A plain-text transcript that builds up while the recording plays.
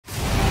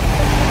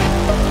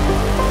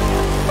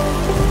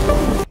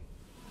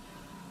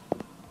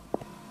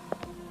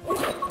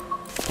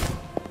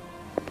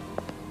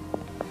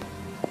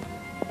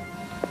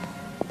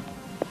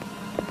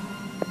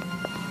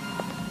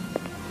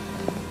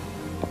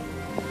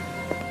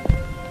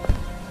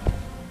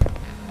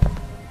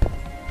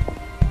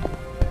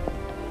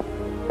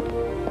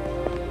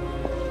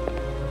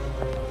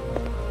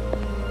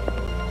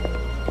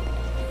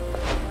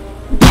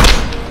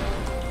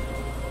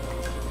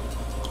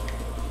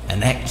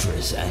An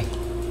actress, eh?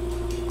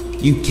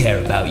 You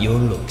care about your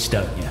looks,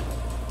 don't you?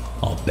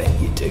 I'll bet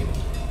you do.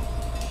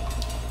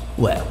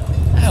 Well,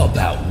 how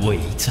about we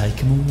take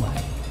them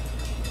away?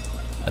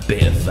 A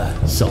bit of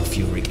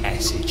sulfuric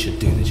acid should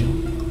do the job.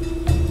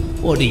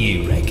 What do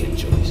you reckon,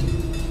 Joyce?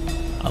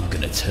 I'm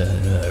gonna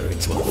turn her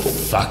into a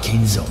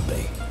fucking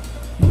zombie.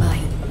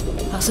 Mate,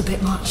 that's a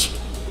bit much.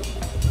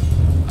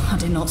 I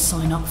did not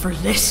sign up for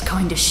this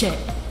kind of shit.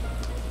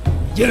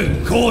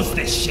 You caused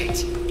this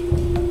shit!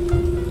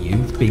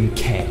 You've been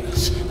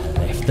careless and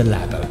left the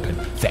lab open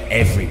for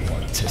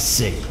everyone to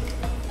see.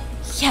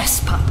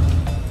 Yes, but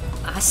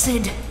I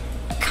said,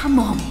 come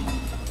on.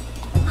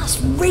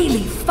 That's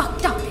really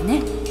fucked up,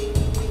 innit?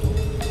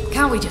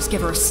 Can't we just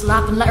give her a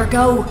slap and let her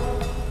go?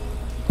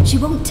 She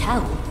won't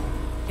tell.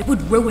 It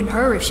would ruin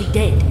her if she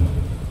did.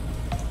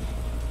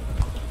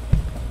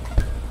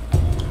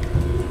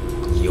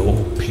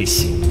 You're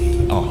pissing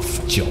me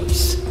off,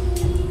 Joyce.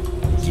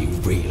 You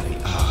really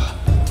are.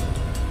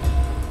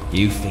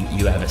 You think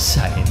you have a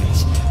say in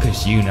this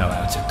because you know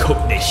how to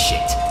cook this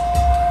shit.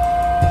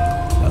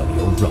 Well,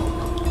 you're wrong.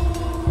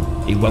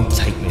 It won't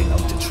take me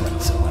long to train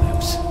someone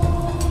else.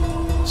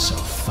 So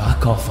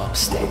fuck off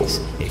upstairs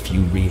if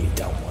you really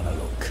don't want to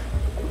look.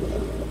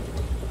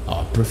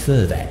 I'd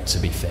prefer that, to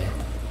be fair.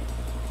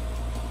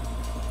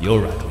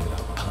 Your ugly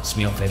look puts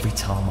me off every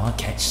time I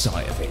catch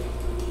sight of it.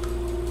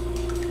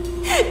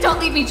 Don't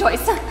leave me,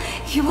 Joyce.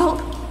 You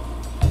won't.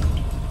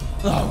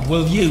 Oh,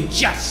 will you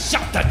just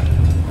shut the...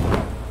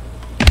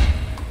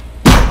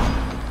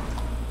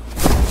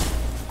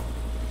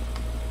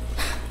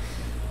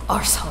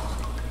 Arsehole.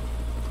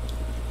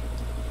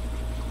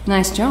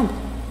 Nice jump.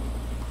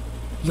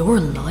 You're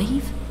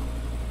alive?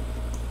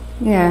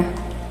 Yeah,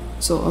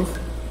 sort of.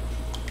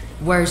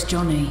 Where's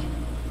Johnny?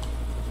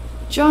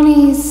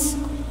 Johnny's...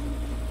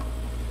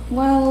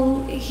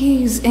 well,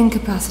 he's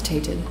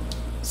incapacitated.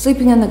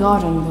 Sleeping in the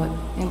garden, but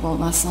it won't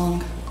last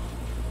long.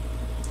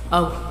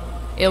 Oh,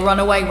 he'll run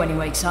away when he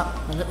wakes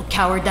up, the little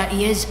coward that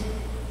he is.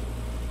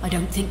 I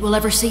don't think we'll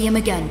ever see him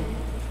again.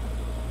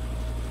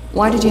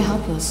 Why did you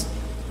help us?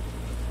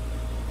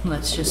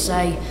 Let's just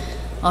say,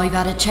 I've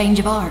had a change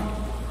of heart.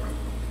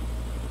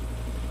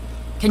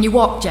 Can you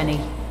walk, Jenny?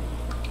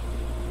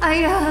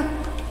 I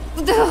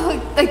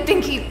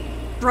think he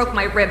broke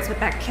my ribs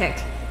with that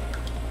kick.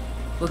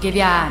 We'll give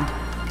you a hand.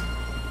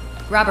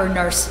 Grab her,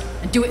 nurse,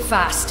 and do it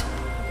fast.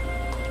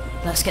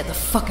 Let's get the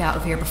fuck out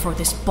of here before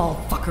this bald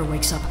fucker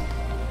wakes up.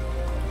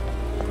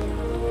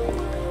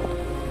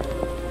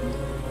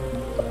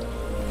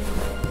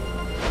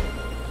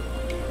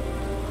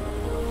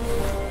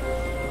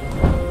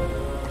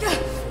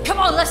 Come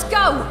on, let's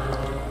go!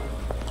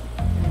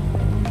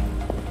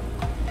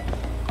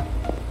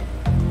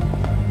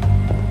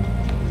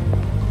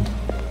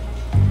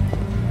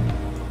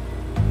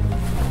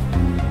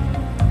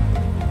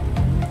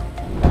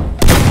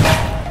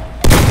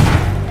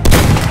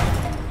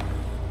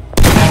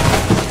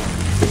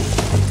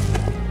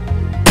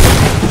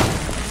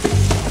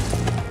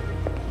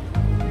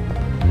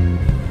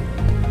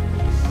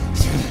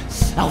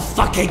 I'll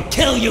fucking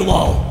kill you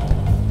all!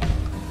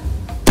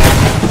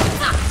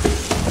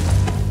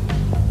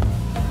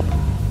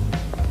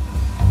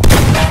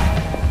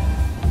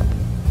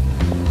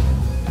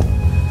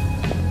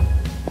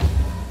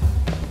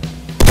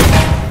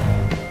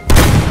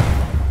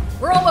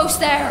 We're almost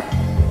there!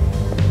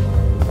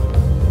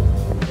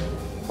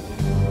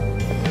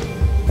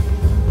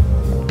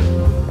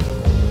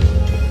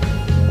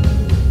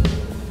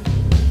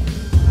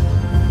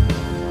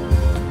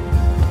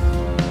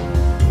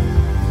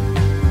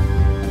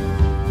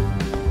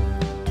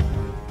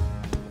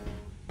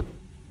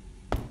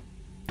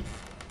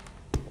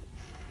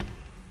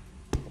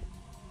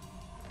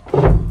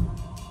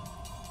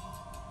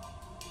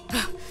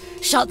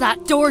 Shut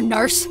that door,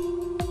 nurse!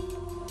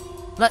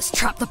 Let's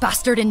trap the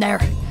bastard in there.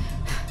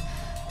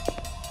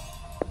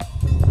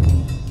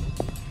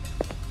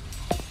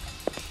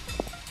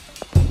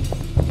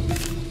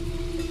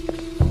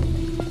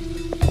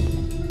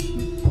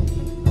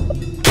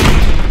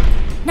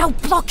 Now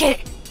block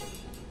it!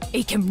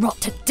 He can rot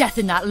to death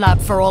in that lab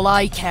for all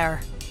I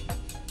care.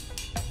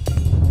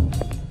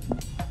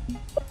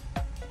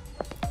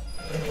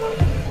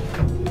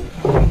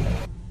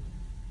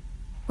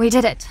 We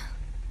did it.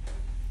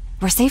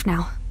 We're safe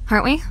now,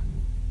 aren't we?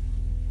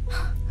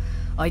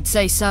 I'd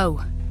say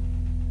so.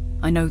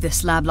 I know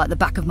this lab like the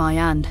back of my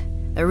hand.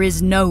 There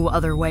is no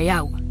other way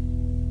out.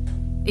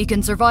 He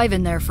can survive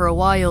in there for a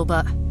while,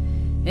 but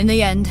in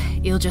the end,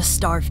 he'll just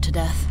starve to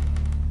death.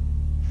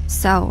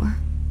 So,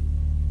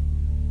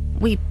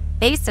 we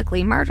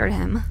basically murdered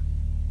him.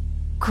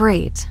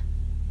 Great.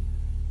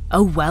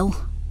 Oh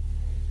well.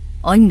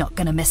 I'm not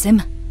gonna miss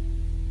him.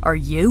 Are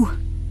you?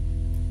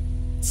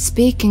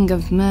 Speaking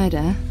of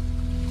murder,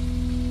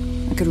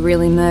 I could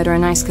really murder a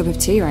nice cup of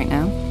tea right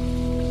now.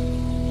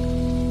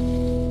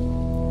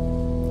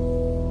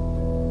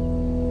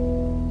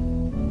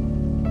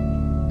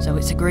 So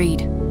it's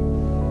agreed.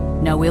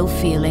 No ill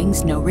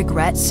feelings, no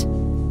regrets.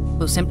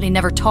 We'll simply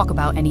never talk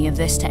about any of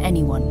this to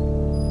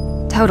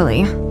anyone.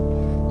 Totally.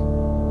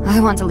 I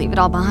want to leave it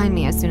all behind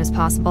me as soon as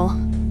possible.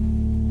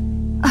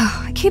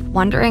 I keep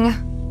wondering,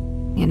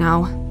 you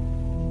know,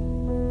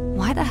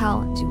 why the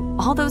hell do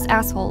all those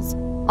assholes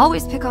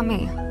always pick on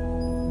me?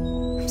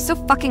 I'm so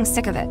fucking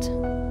sick of it.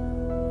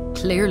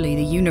 Clearly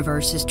the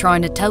universe is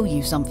trying to tell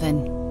you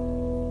something.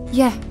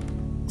 Yeah.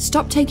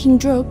 Stop taking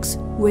drugs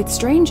with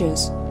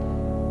strangers.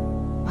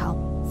 Well,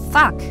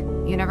 fuck,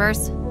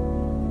 universe.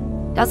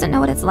 Doesn't know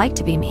what it's like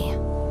to be me.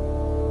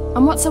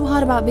 And what's so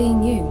hard about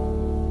being you?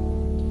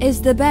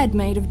 Is the bed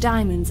made of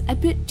diamonds a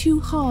bit too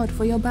hard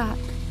for your back?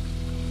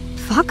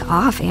 Fuck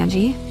off,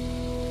 Angie.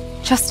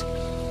 Just...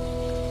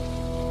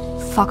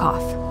 fuck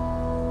off.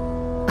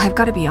 I've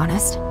got to be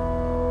honest.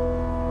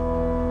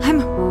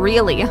 I'm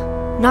really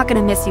not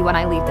gonna miss you when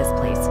I leave this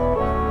place.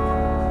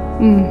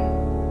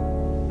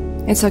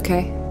 It's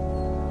okay.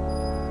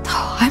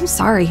 Oh, I'm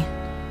sorry.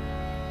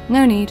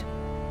 No need.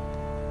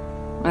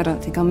 I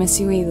don't think I'll miss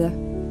you either.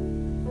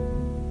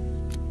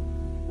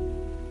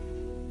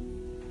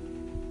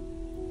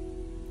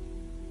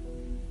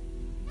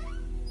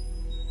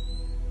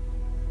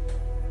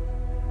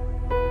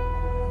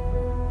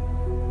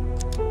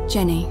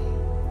 Jenny,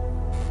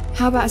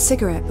 how about a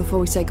cigarette before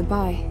we say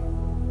goodbye?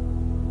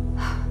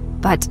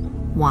 But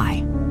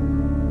why?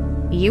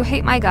 You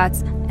hate my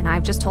guts, and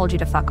I've just told you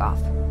to fuck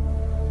off.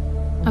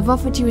 I've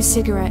offered you a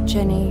cigarette,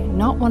 Jenny,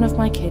 not one of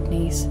my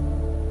kidneys.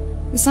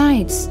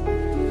 Besides,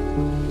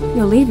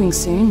 you're leaving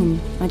soon,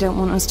 and I don't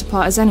want us to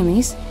part as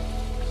enemies.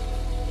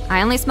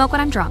 I only smoke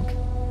when I'm drunk.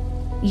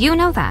 You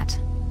know that.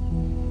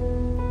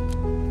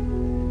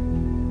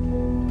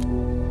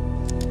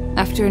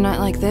 After a night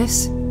like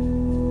this,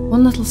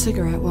 one little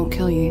cigarette won't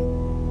kill you.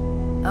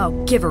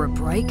 Oh, give her a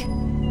break.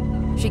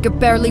 She could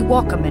barely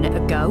walk a minute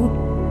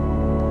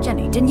ago.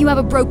 Jenny, didn't you have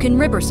a broken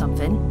rib or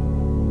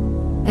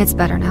something? It's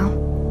better now.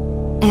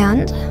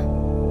 And...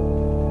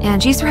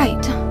 Angie's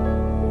right.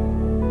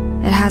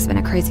 It has been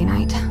a crazy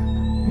night.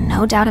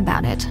 No doubt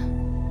about it.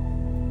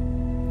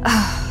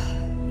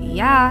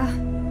 Yeah,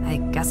 I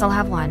guess I'll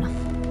have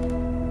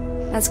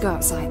one. Let's go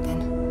outside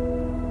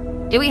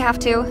then. Do we have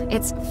to?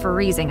 It's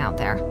freezing out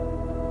there.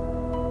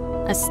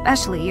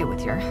 Especially you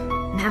with your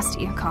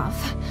nasty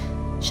cough.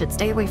 Should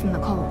stay away from the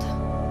cold.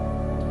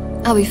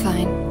 I'll be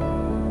fine.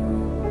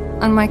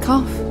 And my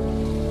cough?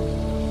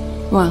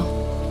 Well,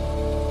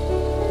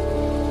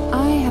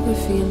 I have a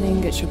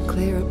feeling it should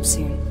clear up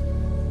soon.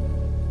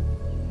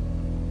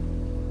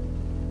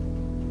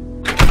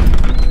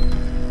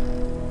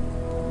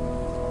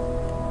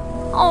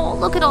 Oh,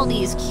 look at all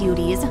these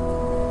cuties.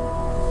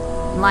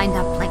 Lined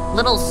up like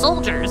little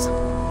soldiers.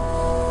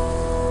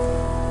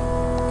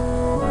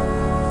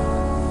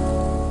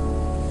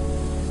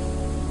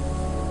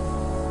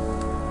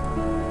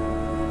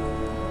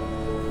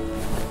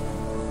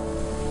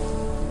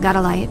 Got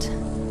a light?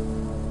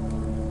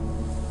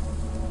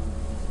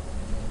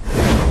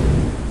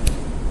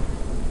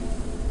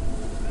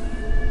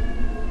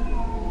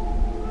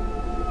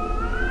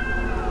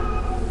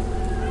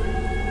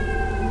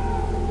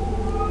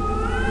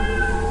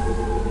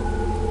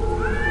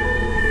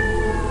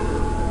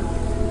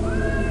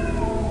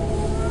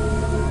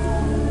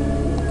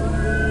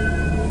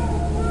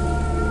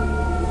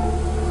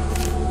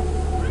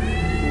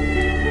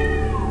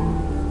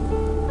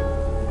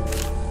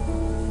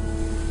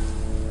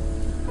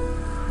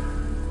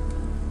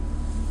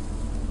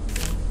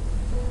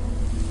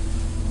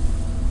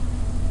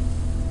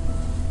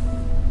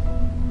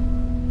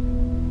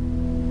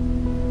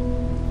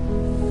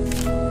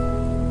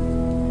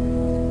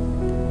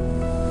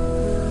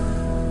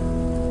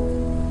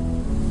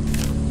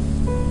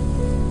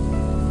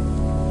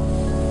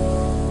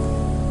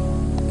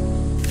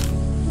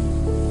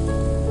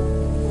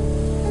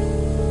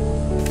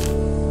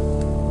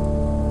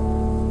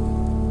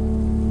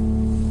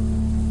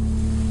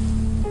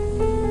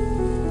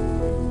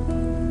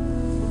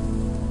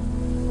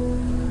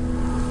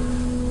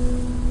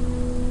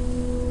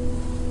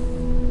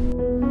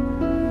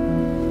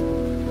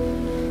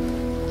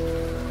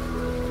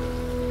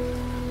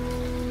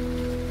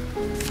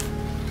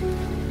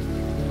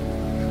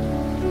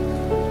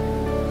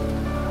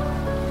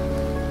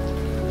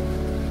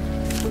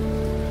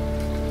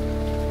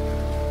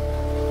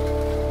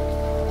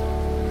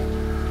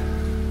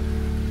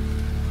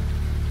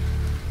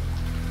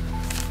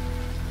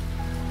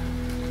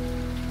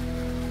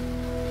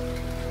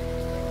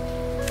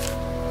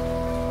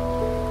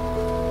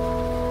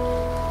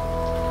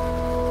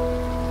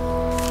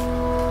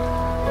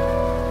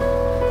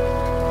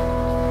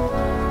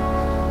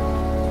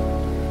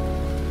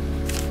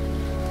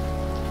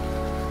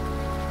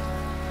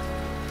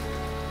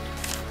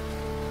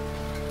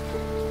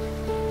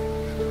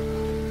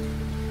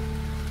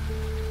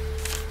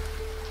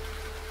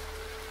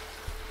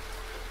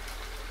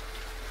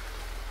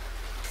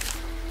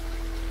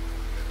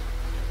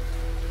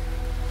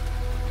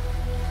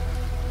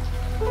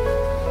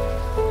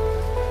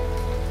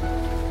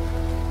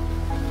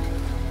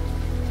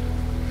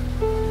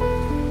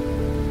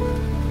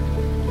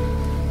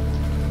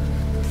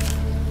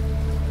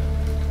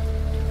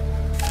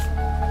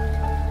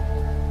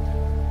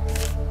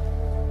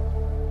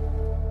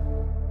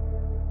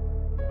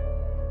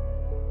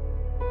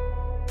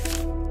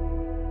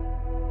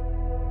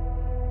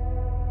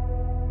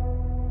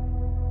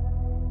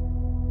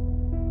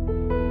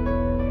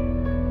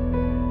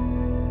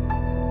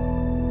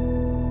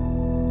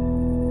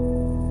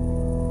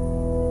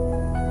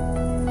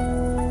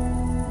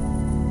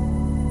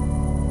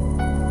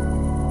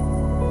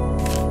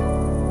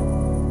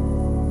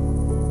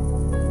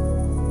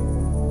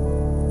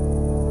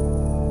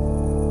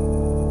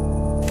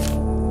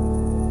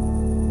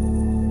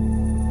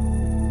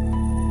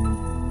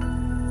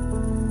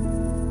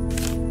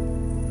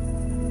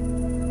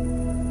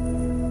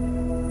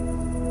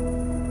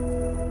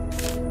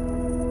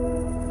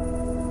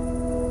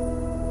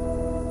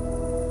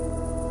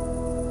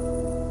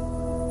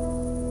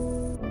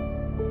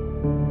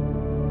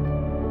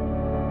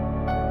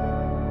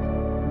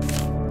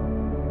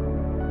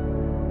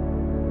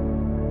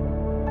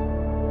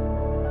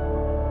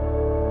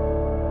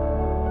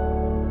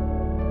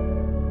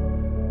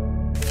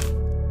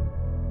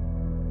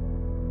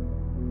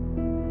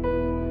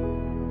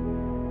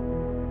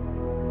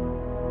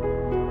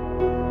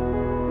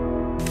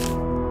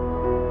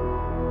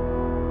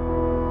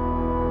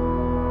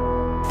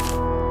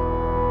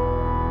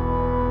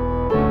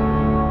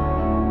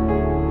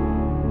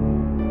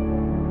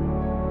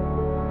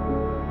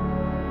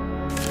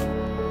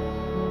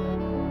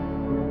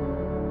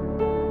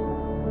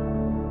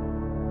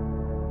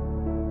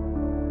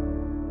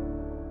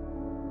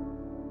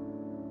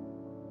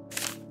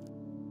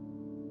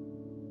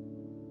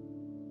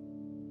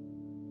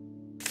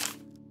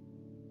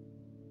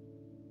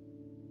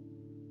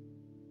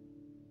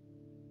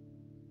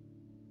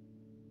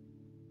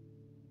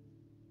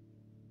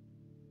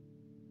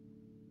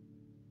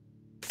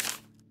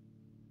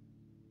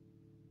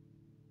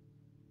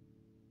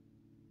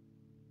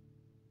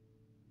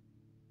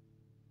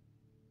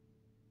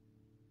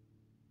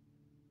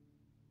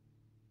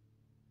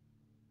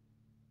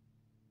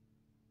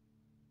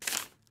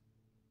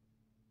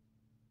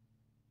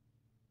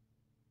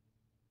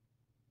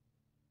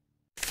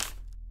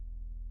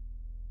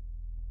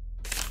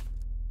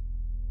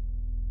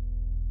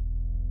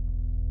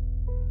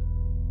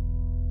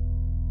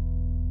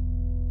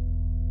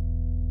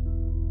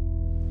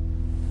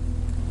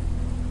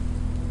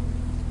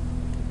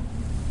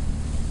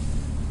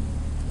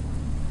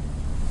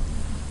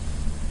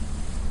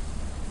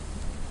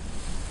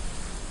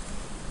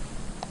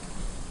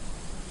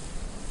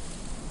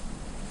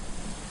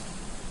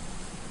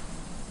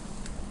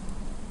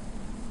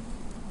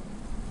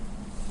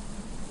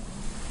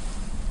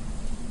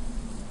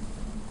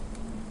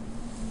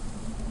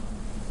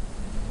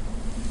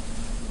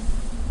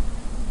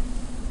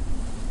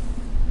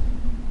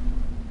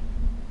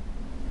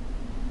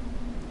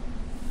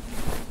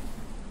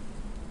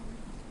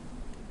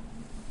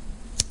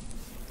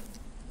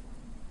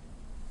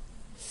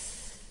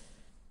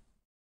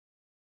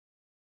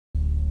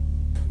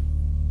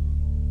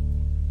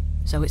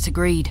 so it's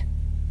agreed.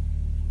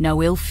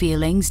 No ill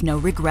feelings, no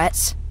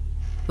regrets.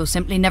 We'll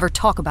simply never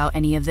talk about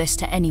any of this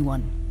to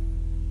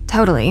anyone.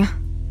 Totally.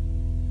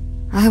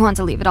 I want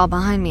to leave it all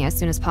behind me as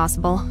soon as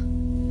possible.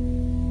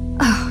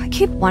 I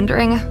keep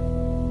wondering,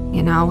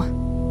 you know,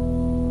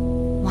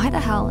 why the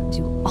hell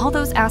do all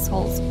those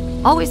assholes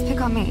always pick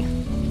on me?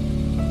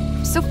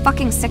 I'm so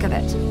fucking sick of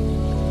it.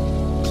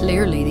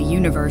 Clearly the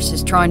universe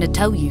is trying to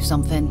tell you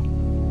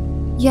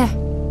something. Yeah.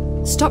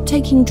 Stop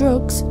taking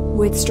drugs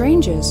with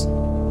strangers.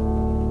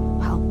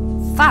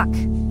 Well, fuck,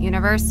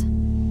 universe.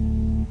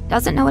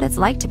 Doesn't know what it's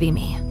like to be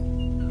me.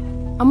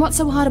 And what's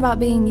so hard about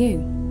being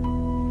you?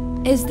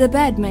 Is the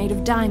bed made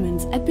of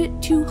diamonds a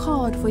bit too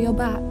hard for your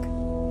back?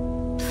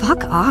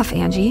 Fuck off,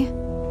 Angie.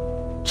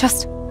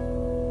 Just...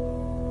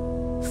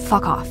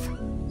 fuck off.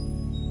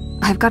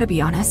 I've got to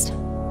be honest.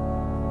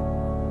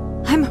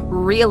 I'm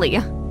really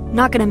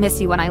not gonna miss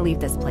you when I leave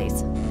this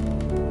place.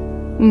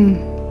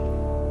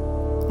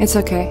 It's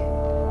okay.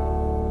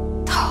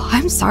 Oh,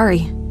 I'm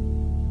sorry.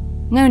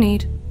 No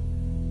need.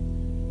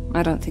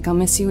 I don't think I'll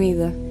miss you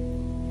either.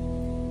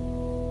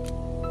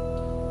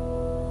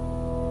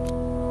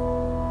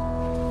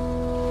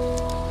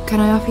 Can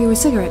I offer you a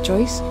cigarette,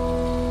 Joyce?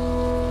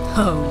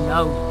 Oh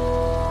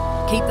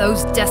no. Keep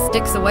those death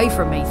sticks away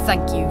from me,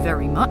 thank you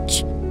very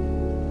much.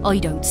 I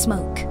don't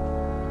smoke.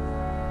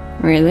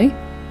 Really?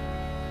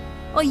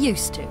 I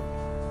used to.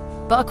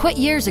 But I quit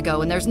years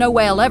ago and there's no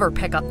way I'll ever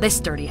pick up this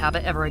dirty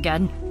habit ever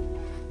again.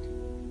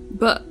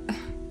 But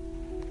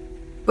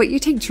you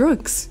take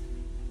drugs.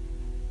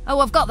 Oh,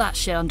 I've got that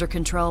shit under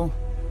control.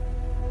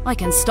 I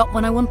can stop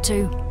when I want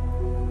to.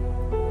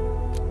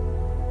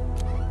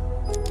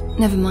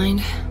 Never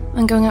mind.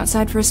 I'm going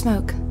outside for a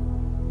smoke.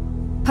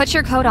 Put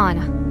your coat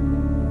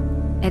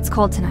on. It's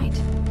cold tonight.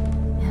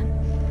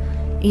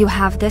 And you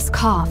have this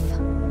cough.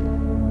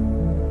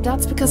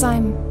 That's because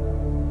I'm...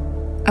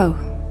 Oh,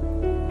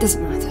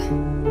 doesn't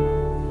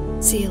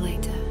matter. See you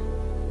later.